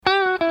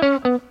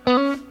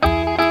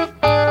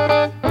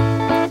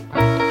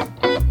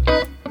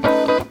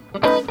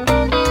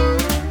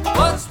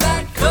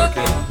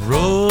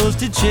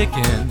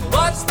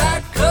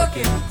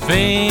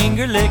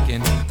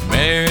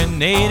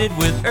Marinated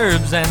with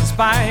herbs and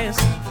spice,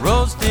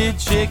 roasted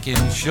chicken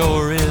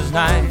sure is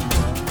nice.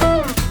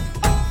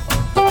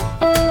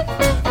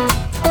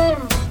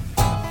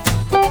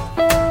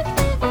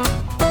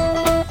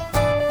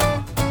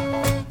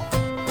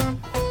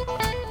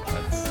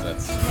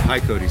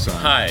 Hi, Cody.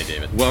 Hi,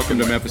 David. Welcome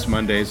to Memphis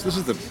Mondays. This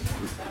is the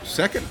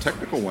second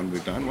technical one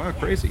we've done. Wow,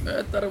 crazy.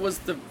 I thought it was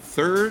the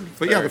third.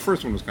 But yeah, the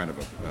first one was kind of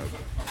a...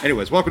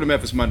 Anyways, welcome to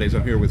Memphis Mondays.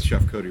 I'm here with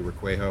Chef Cody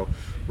Requejo.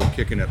 We're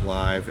kicking it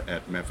live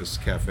at Memphis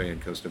Cafe in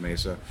Costa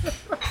Mesa,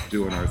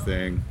 doing our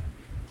thing.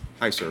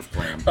 Hi, Surf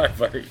Clam. Hi,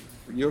 buddy.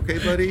 You okay,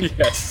 buddy?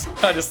 Yes.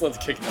 I just love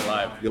kicking it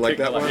live. You like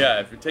that one?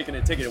 Yeah, if you're taking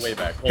it way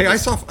back. Hey, I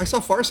saw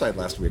Far Side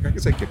last week. I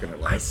could say kicking it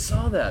live. I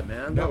saw that,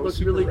 man. That was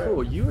looked really super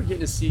cool. rad. You were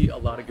getting to see a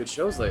lot of good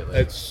shows lately.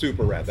 It's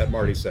super rad. That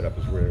Marty setup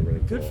is really, really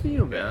cool. Good for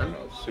you, man. Yeah,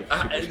 no,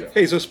 super stuff.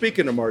 Hey, so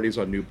speaking of Marty's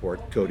on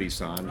Newport,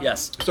 Cody-san.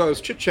 Yes. So I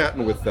was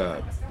chit-chatting with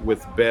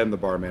Ben, the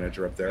bar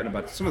manager up there, and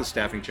about some of the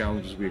staffing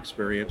challenges we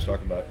experienced,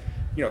 talking about,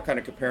 kind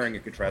of comparing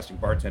and contrasting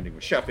bartending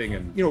with chefing.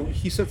 And,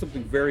 he said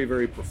something very,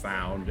 very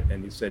profound.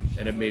 And he said,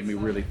 and it made me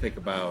really think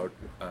about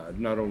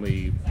not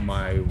only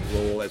my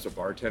role as a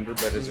bartender,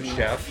 but as a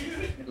chef.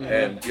 Mm-hmm.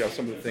 And,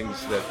 some of the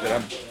things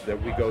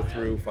that we go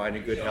through,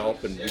 finding good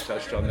help. And we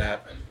touched on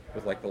that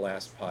with the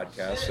last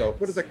podcast. So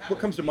what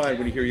comes to mind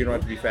when you hear you don't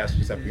have to be fast, you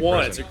just have to be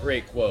present? It's a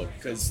great quote,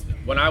 because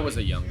when I was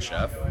a young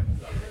chef,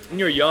 when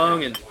you're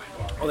young and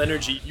all the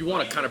energy, you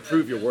want to kind of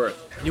prove your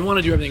worth. You want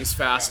to do everything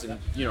fast and,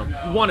 you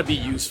want to be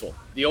useful.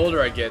 The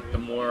older I get, the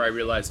more I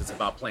realize it's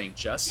about playing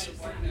chess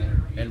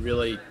and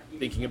really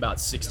thinking about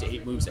 6 to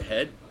 8 moves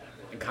ahead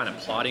and kind of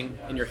plotting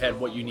in your head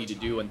what you need to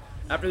do. And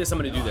after this, I'm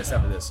going to do this,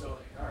 after this.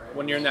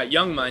 When you're in that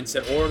young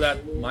mindset, or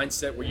that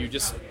mindset where you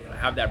just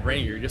have that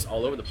brain, you're just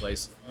all over the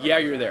place, yeah,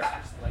 you're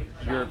there.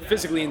 You're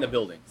physically in the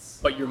building,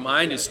 but your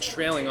mind is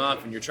trailing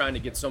off and you're trying to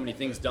get so many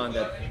things done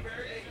that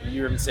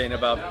you're even saying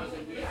about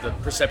the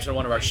perception of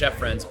one of our chef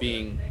friends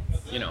being,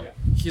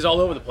 he's all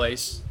over the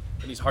place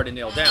and he's hard to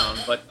nail down,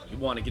 but you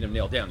want to get him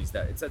nailed down. It's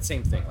that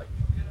same thing.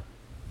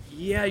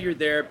 Yeah, you're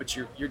there, but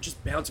you're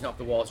just bouncing off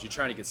the walls. You're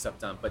trying to get stuff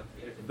done, but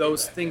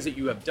those things that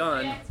you have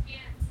done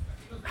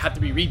have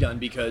to be redone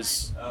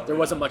because there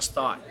wasn't much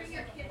thought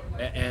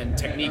and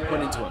technique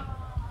put into them.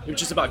 It was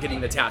just about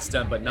getting the task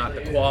done, but not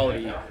the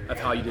quality of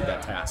how you did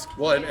that task.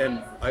 Well, and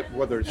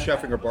whether it's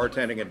chefing or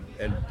bartending,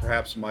 and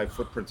perhaps my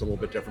footprint's a little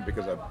bit different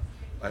because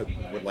I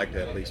would like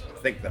to at least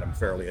think that I'm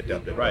fairly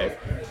adept at both.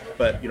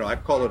 But, I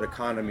call it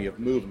economy of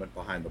movement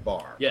behind the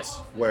bar. Yes.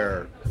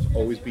 Where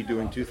always be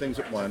doing 2 things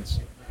at once.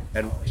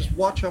 And just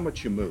watch how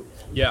much you move.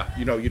 Yeah.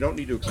 You don't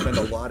need to expend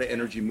a lot of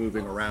energy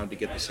moving around to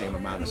get the same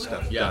amount of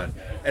stuff done.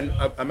 And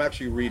I'm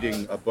actually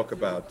reading a book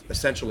about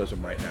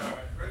essentialism right now,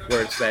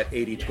 where it's that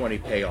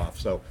 80-20 payoff.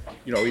 So,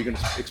 you're going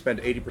to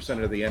expend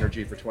 80% of the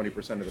energy for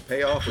 20% of the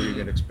payoff, or you're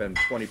going to expend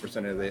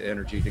 20% of the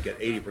energy to get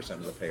 80%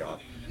 of the payoff.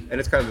 And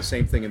it's kind of the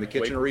same thing in the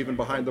kitchen or even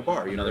behind the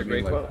bar. Another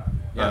great quote.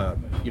 Yeah.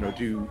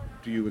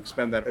 Do you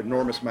expend that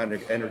enormous amount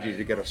of energy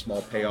to get a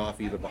small payoff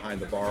either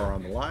behind the bar or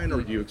on the line, or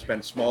do you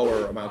expend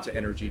smaller amounts of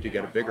energy to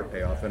get a bigger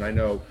payoff? And I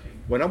know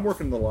when I'm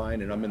working the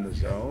line and I'm in the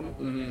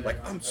zone,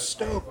 I'm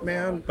stoked,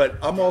 man. But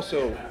I'm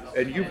also,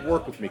 and you've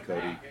worked with me,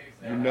 Cody,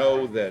 you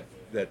know that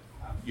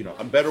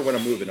I'm better when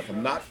I'm moving. If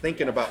I'm not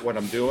thinking about what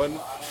I'm doing,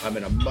 I'm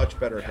in a much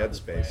better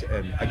headspace.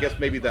 And I guess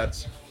maybe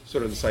that's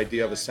sort of this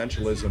idea of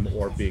essentialism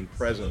or being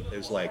present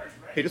is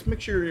hey, just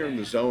make sure you're in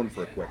the zone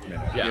for a quick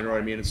minute. Yeah. You know what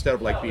I mean? Instead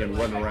of being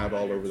running around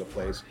all over the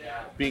place,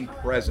 being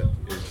present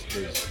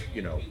is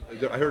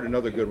I heard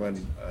another good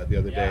one the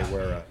other day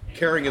where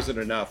caring isn't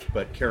enough,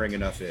 but caring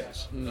enough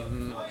is,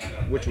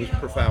 which was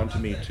profound to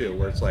me too,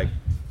 where it's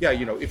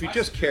if you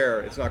just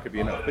care, it's not going to be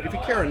enough. But if you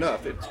care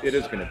enough, it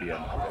is going to be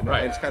enough. And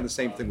it's kind of the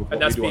same thing with what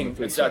we do on the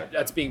food side.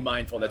 That's being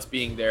mindful. That's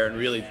being there and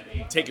really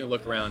taking a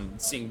look around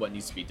and seeing what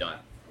needs to be done.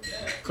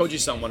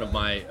 Koji-san, one of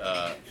my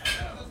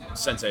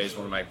senseis,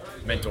 one of my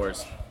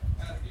mentors,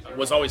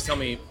 was always telling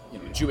me,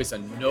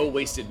 Juve-san, no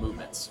wasted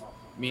movements.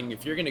 Meaning,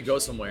 if you're going to go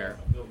somewhere,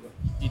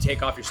 you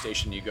take off your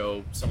station, you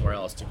go somewhere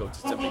else to go to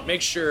something.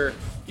 Make sure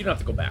you don't have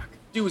to go back.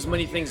 Do as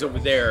many things over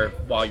there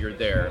while you're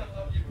there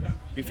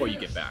before you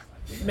get back.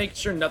 Make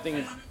sure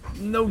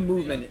no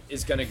movement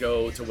is going to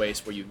go to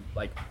waste where you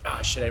shit,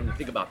 I didn't even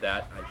think about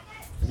that.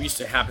 It used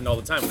to happen all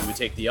the time when we would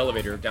take the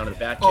elevator down to the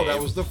Batcave. Oh,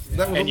 that was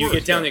and you worst,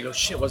 get down there and go,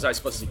 shit, what was I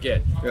supposed to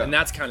get? Yeah. And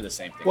that's kind of the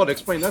same thing. Well, to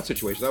explain that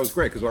situation, that was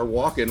great because our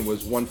walk-in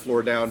was 1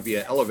 floor down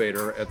via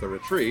elevator at the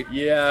retreat.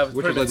 Yeah.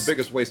 Which is the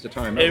biggest waste of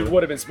time ever. It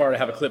would have been smart to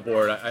have a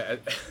clipboard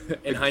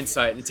in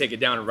hindsight and take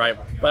it down and write.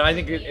 But I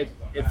think it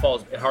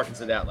harkens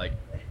to that.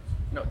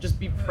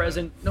 Just be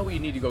present. Know what you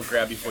need to go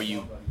grab before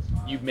you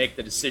make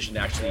the decision to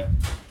actually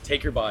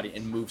take your body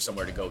and move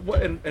somewhere to go. Well,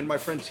 and my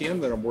friend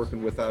Tien that I'm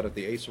working with out at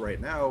the Ace right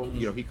now,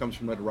 he comes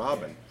from Ed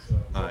Robin,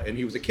 and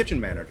he was a kitchen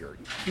manager.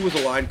 He was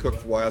a line cook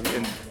for a while,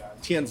 and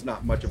Tien's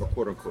not much of a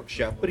quote-unquote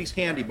chef, but he's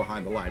handy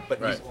behind the line.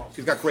 But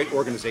he's got great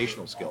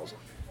organizational skills.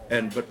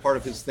 But part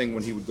of his thing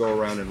when he would go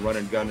around and run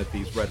and gun at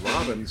these Red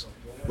Robins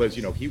was,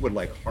 he would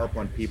like harp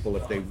on people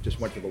if they just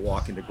went to the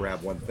walk-in to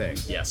grab one thing.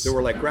 Yes. They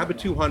were like, grab a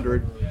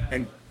 200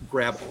 and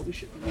grab all the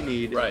shit that you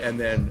need, Right. and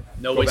then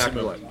No go wasted back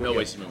and movement. do it. No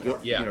wasted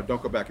movement. Yeah.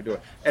 Don't go back and do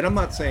it. And I'm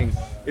not saying,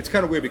 it's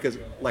kind of weird because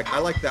like I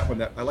like it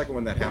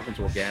when that happens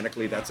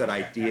organically. That's that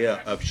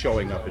idea of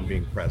showing up and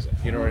being present.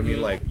 You know what I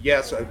mean? Like,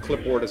 yes, a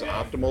clipboard is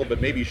optimal, but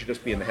maybe you should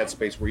just be in the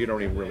headspace where you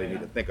don't even really need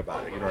to think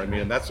about it. You know what I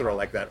mean? And that's sort of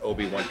like that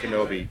Obi-Wan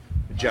Kenobi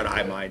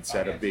Jedi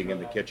mindset of being in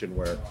the kitchen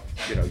where,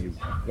 you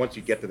once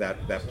you get to that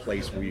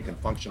place where you can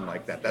function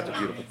like that, that's a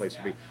beautiful place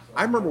to be.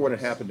 I remember when it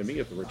happened to me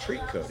at the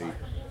retreat, Cody,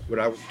 when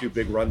I would do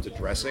big runs of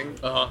dressing.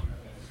 Uh-huh.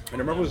 And I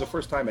remember it was the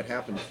first time it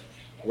happened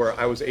where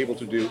I was able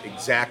to do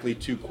exactly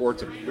 2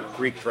 quarts of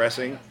Greek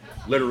dressing,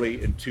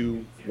 literally in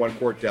 2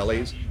 1-quart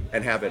delis,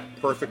 and have it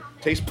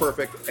taste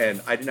perfect,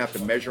 and I didn't have to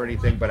measure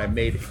anything, but I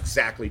made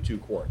exactly 2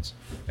 quarts.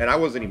 And I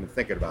wasn't even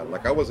thinking about it.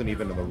 Like, I wasn't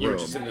even in the room. You were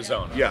just in the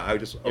zone. Yeah,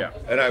 Yeah.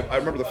 And I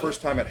remember the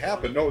first time it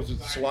happened, it was a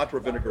cilantro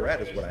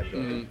vinaigrette is what I did.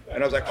 And I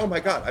was like, oh my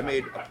God, I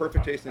made a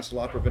perfect tasting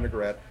cilantro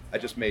vinaigrette. I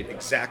just made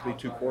exactly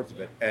 2 quarts of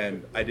it,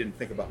 and I didn't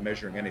think about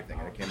measuring anything,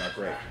 and it came out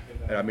great.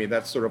 And I mean,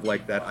 that's sort of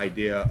like that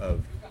idea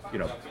of,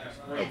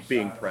 of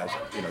being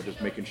present,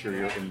 just making sure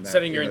you're in that.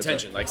 Setting your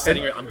intention,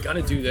 I'm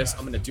gonna do this.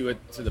 I'm gonna do it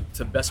to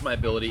the best of my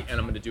ability, and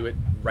I'm gonna do it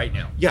right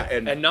now. Yeah,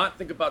 and not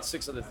think about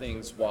 6 other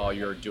things while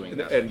you're doing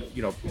that. And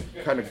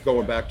kind of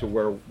going back to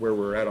where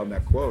we're at on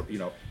that quote,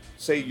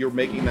 say you're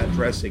making that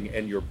dressing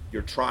and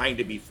you're trying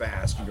to be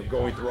fast and you're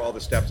going through all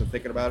the steps and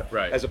thinking about it,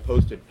 right, as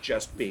opposed to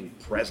just being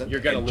present. You're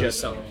gonna lose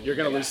something. You're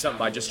gonna lose something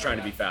by just trying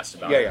to be fast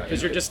about it. Yeah.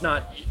 Because you're just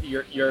not.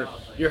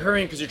 You're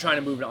hurrying because you're trying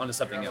to move on to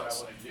something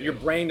else. Your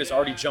brain has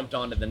already jumped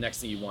on to the next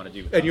thing you want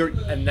to do.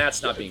 And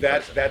that's not being.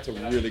 That's a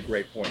really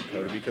great point,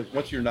 Cody. Because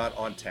once you're not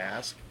on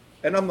task,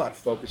 and I'm not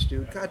focused,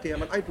 dude. God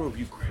damn it, I drove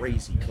you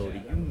crazy,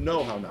 Cody. You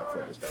know how not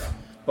focused I am.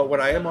 But when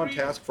I am on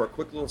task for a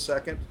quick little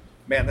second,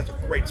 man, that's a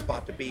great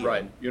spot to be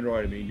right. in. You know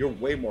what I mean? You're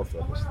way more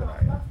focused than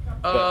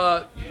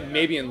I am.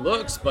 Maybe in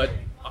looks, but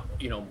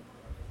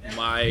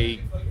my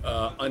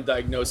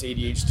undiagnosed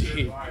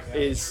ADHD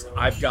is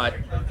I've got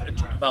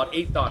about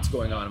 8 thoughts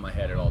going on in my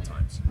head at all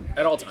times.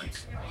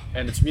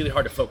 And it's really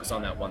hard to focus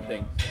on that one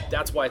thing.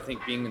 That's why I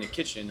think being in the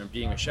kitchen or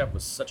being a chef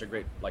was such a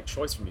great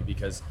choice for me,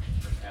 because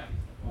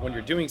when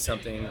you're doing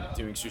something,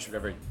 doing sushi,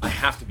 whatever, I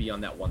have to be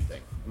on that one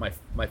thing.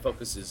 My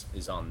focus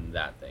is on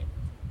that thing.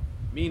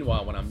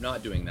 Meanwhile, when I'm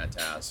not doing that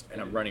task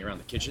and I'm running around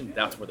the kitchen,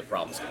 that's where the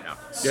problems can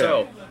happen. Yeah.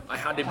 So I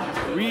had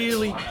to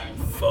really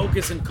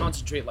focus and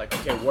concentrate, like,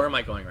 okay, where am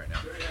I going right now?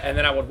 And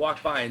then I would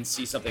walk by and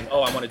see something, oh,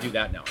 I want to do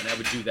that now. And I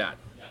would do that.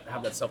 I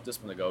have that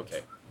self-discipline to go,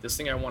 okay, this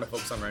thing I want to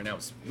focus on right now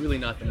is really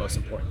not the most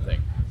important thing.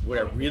 What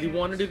I really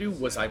wanted to do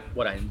was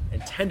what I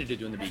intended to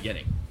do in the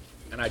beginning.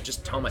 And I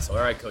just tell myself,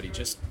 all right, Cody,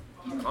 just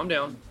calm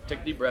down, take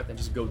a deep breath, and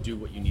just go do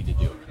what you need to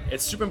do.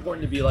 It's super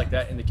important to be like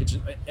that in the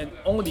kitchen, and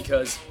only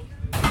because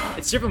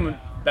it's different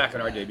back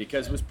in our day,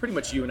 because it was pretty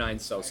much you and I and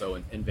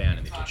Celso and Van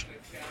in the kitchen.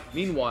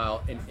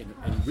 Meanwhile, in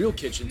real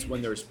kitchens,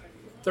 when there's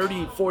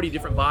 30, 40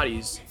 different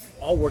bodies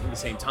all working at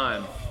the same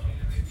time,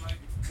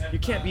 you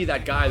can't be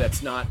that guy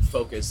that's not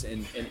focused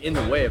and in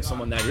the way of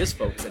someone that is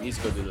focused that needs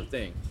to go do the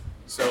thing.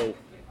 So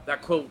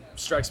that quote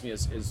strikes me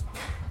as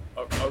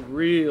a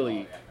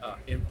really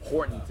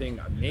important thing,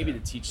 maybe to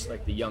teach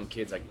like the young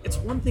kids. Like, it's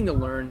one thing to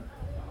learn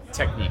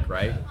technique,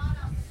 right?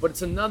 But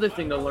it's another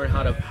thing to learn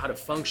how to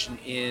function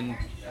in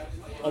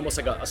almost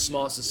like a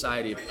small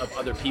society of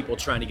other people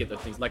trying to get their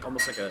things, like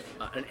almost like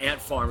an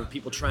ant farm of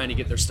people trying to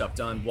get their stuff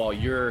done while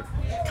you're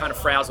kind of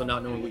frazzled,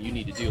 not knowing what you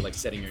need to do, like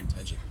setting your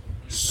intention.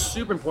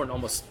 Super important,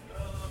 almost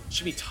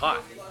should be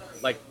taught,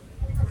 like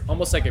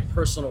almost like a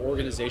personal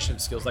organization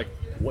of skills, like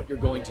what you're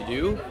going to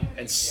do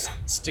and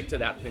stick to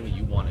that thing that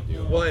you want to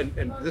do. Well,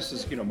 and this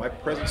is, my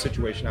present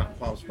situation out in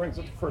Palm Springs.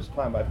 It's the first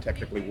time I've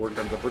technically worked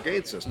under the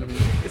brigade system.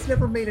 Mm-hmm. It's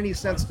never made any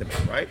sense to me,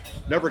 right?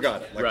 Never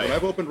got it. Like, right. When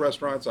I've opened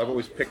restaurants, I've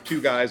always picked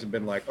 2 guys and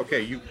been like,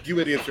 okay, you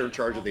idiots are in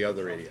charge of the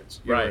other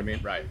idiots. You know what I mean?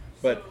 Right.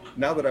 But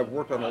now that I've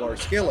worked on a large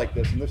scale like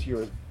this, and this year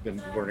has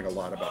been learning a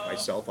lot about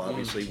myself,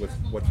 obviously, with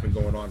what's been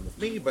going on with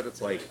me, but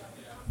it's like,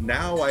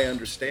 now I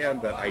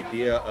understand that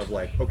idea of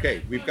like,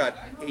 okay, we've got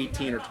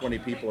 18 or 20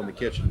 people in the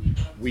kitchen.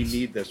 We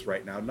need this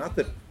right now. Not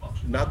that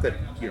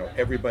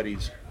everybody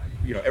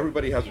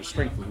has their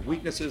strengths and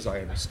weaknesses. I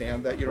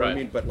understand that, what I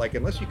mean? But like,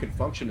 unless you can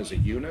function as a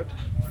unit,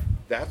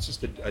 that's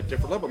just a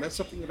different level. And that's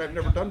something that I've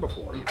never done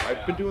before.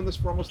 I've been doing this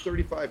for almost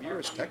 35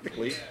 years,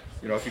 technically,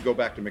 if you go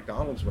back to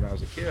McDonald's when I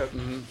was a kid,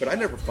 but I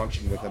never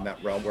functioned within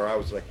that realm where I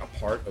was like a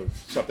part of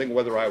something,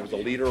 whether I was a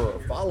leader or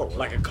a follower.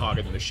 Like a cog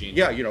in the machine.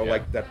 Yeah,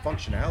 like that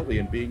functionality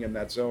and being in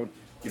that zone,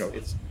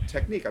 it's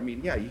technique. I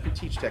mean, yeah, you can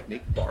teach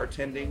technique,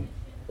 bartending,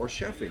 or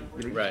chefing.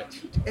 You right.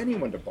 Teach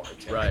anyone to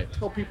bartend. Right. I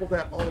tell people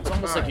that all the time. It's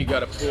almost like you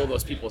got to pull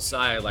those people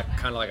aside, like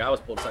kind of like I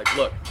was pulled aside.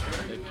 Look,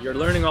 you're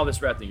learning all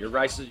this red thing.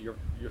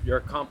 You're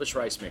accomplished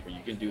rice maker.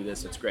 You can do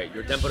this. It's great.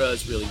 Your tempura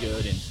is really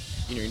good, and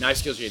your knife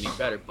skills are getting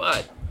better.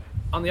 But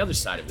on the other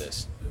side of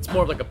this, it's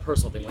more of like a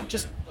personal thing. Like,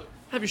 just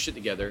have your shit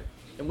together.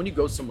 And when you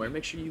go somewhere,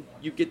 make sure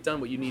you get done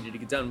what you needed to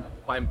get done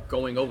by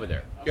going over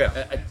there.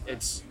 Yeah.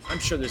 I'm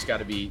sure there's got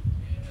to be,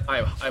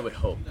 I would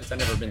hope, because I've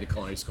never been to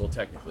culinary school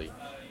technically,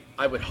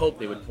 I would hope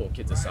they would pull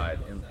kids aside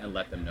and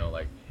let them know,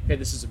 like, hey,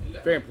 this is a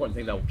very important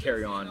thing that will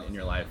carry on in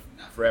your life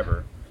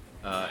forever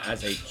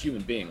as a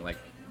human being. Like,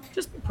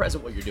 just be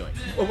present what you're doing.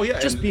 Well, yeah.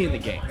 Just be in the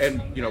game.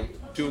 And,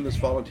 doing this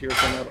volunteer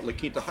thing out at La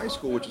Quinta High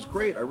School, which is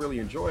great. I really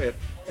enjoy it.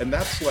 And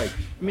that's like,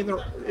 I mean, they're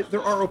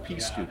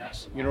ROP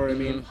students. You know what I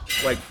mean?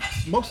 Like,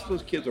 most of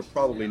those kids are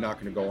probably not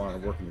going to go on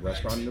and work in the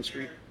restaurant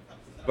industry.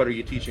 But are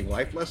you teaching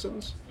life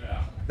lessons?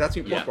 That's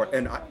the important part.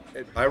 And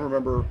I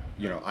remember,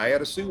 I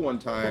had a Sue one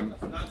time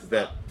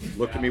that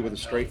looked at me with a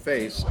straight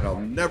face, and I'll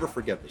never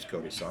forget this,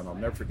 Cody, son. I'll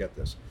never forget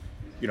this.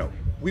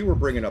 We were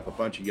bringing up a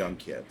bunch of young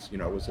kids. It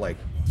was like,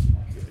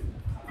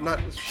 not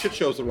shit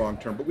show's the wrong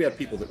term, but we had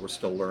people that were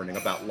still learning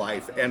about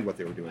life and what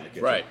they were doing in the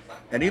kitchen. Right.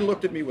 And he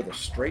looked at me with a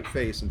straight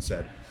face and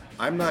said,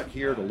 I'm not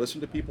here to listen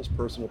to people's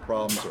personal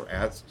problems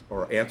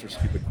or answer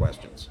stupid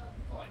questions.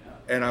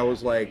 And I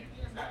was like,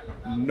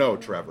 no,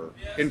 Trevor,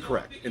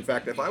 incorrect. In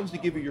fact, if I was to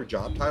give you your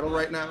job title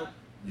right now,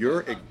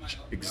 your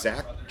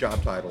exact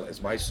job title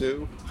as my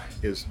Sue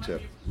is to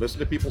listen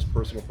to people's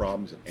personal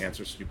problems and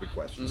answer stupid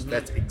questions.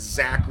 That's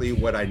exactly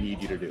what I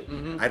need you to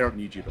do. I don't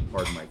need you to,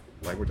 pardon my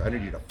language, I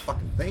need you to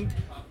fucking think.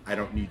 I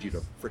don't need you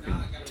to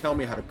freaking tell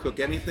me how to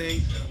cook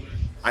anything.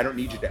 I don't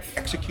need you to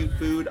execute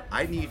food.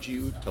 I need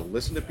you to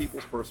listen to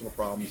people's personal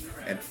problems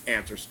and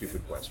answer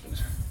stupid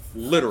questions.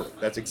 Literally,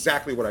 that's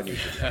exactly what I need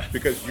to do.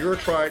 Because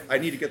I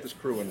need to get this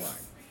crew in line.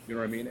 You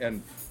know what I mean?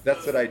 And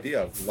that's that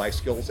idea of life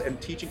skills and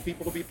teaching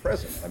people to be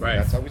present. I mean,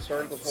 that's how we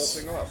started this whole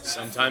thing off.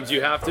 Sometimes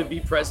you have to be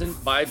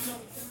present by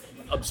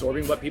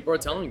absorbing what people are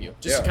telling you.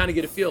 Just to kind of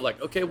get a feel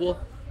like, okay, well,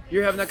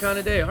 you're having that kind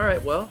of day. All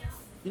right, well,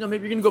 maybe you're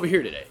going to go over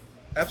here today.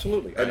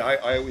 Absolutely. Right. And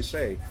I always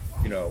say,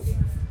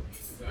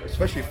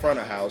 especially front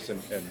of house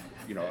and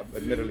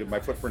admittedly my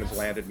footprint has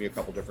landed me a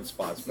couple different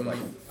spots, but like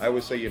I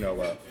always say,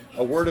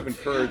 a word of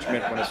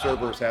encouragement when a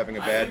server is having a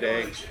bad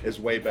day is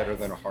way better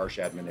than a harsh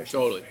admonition.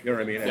 Totally. You know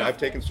what I mean? And I've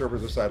taken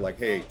servers aside like,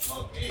 hey,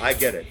 I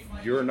get it.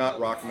 You're not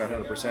rocking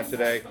 100%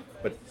 today,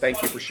 but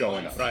thank you for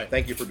showing up. Right.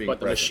 Thank you for being present.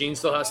 But the machine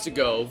still has to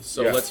go,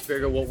 so let's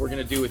figure out what we're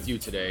going to do with you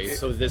today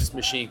so this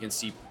machine can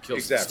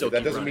exactly. Still that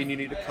keep doesn't running. mean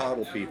you need to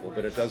coddle people,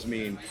 but it does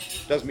mean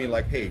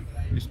like, hey,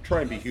 just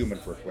try and be human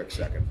for a quick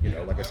second.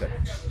 Like I said.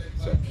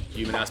 So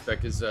human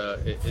aspect is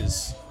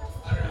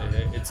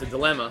it's a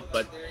dilemma,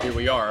 but here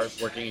we are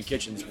working in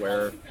kitchens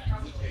where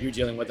you're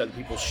dealing with other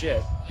people's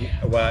shit.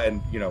 Well,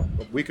 and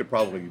we could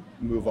probably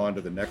move on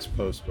to the next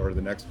post or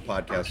the next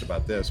podcast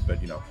about this, but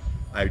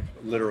I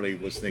literally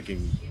was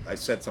thinking, I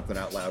said something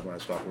out loud when I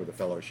was talking with a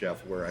fellow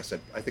chef where I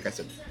said,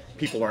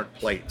 people aren't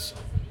plates.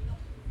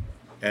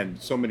 And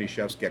so many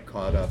chefs get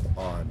caught up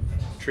on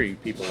treating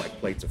people like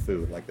plates of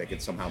food, like they can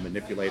somehow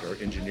manipulate or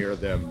engineer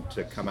them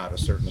to come out a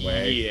certain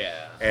way.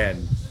 Yeah.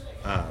 And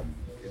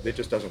it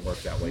just doesn't work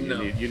that way.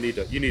 No. You need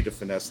to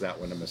finesse that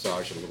one and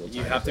massage it a little.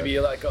 You have to be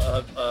like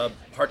a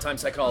part-time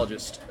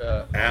psychologist.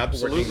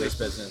 Absolutely. Working this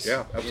business.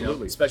 Yeah,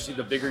 absolutely. Especially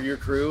the bigger your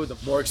crew, the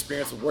more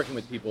experience of working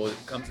with people it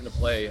comes into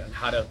play, and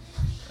how to.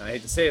 And I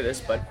hate to say this,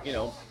 but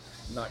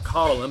not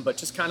coddle them, but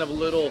just kind of a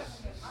little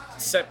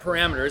set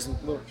parameters and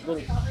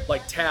little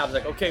like tabs.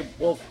 Like, okay,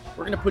 well,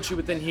 we're gonna put you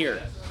within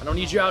here. I don't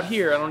need you out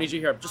here. I don't need you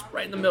here. Just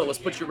right in the middle. Let's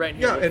put you right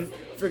here. Yeah, we'll and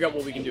figure out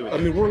what we can do with it. I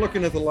mean, we're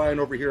looking at the line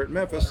over here at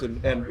Memphis,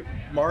 and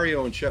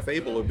Mario and Chef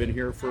Abel have been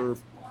here for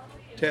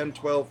 10,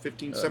 12,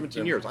 15,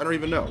 17 years. I don't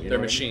even know. They're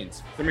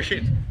machines. They're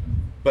machines.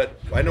 But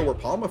I know where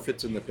Palma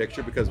fits in the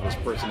picture because of his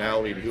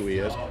personality and who he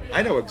is.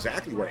 I know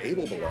exactly where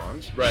Abel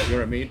belongs. Right. You know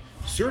what I mean?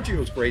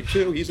 Sergio's great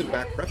too. He's in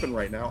back prepping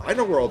right now. I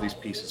know where all these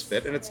pieces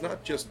fit, and it's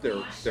not just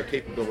their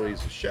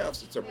capabilities as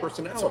chefs; it's their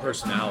personality. It's their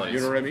personalities.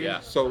 You know what I mean? Yeah.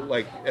 So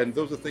and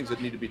those are things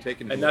that need to be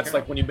taken into And that's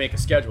account. like when you make a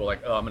schedule,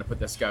 like, oh, I'm going to put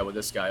this guy with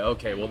this guy.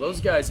 Okay, well,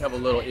 those guys have a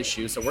little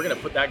issue, so we're going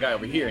to put that guy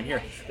over here and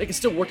here. They can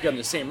still work together in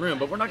the same room,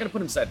 but we're not going to put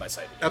them side by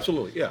side.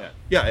 Absolutely,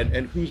 yeah.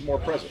 And who's more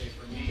present?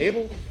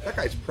 Abel, that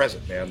guy's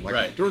present, man. Like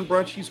Right. during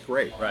brunch, he's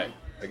great. Right.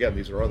 Again,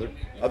 these are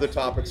other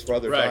topics for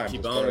other times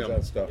Keep as on far as going.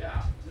 that stuff.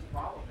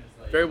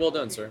 Very well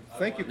done, sir.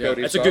 Thank you,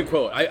 Cody. That's a good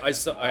quote. I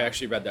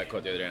actually read that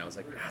quote the other day, and I was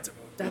like,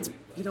 that's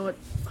you know what?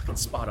 Fucking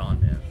spot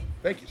on, man.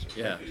 Thank you, sir.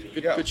 Yeah.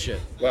 Good shit.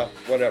 Well,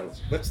 whatever.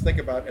 Let's think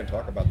about and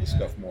talk about this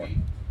stuff more.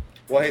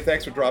 Well, hey,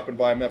 thanks for dropping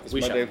by Memphis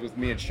Mondays with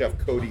me and Chef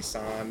Cody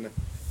San,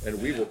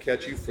 and we will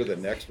catch you for the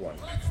next one.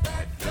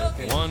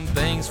 One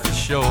thing's for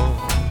sure.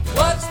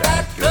 What's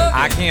that cooking?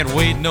 I can't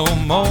wait no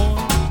more.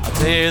 I'll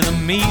tear the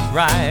meat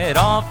right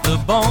off the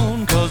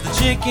bone, 'cause the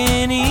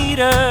chicken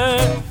eater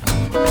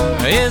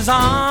is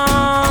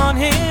on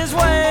his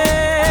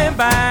way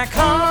back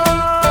home.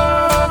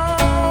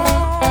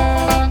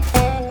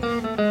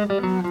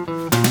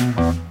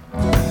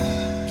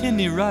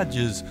 Kenny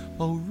Rogers,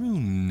 oh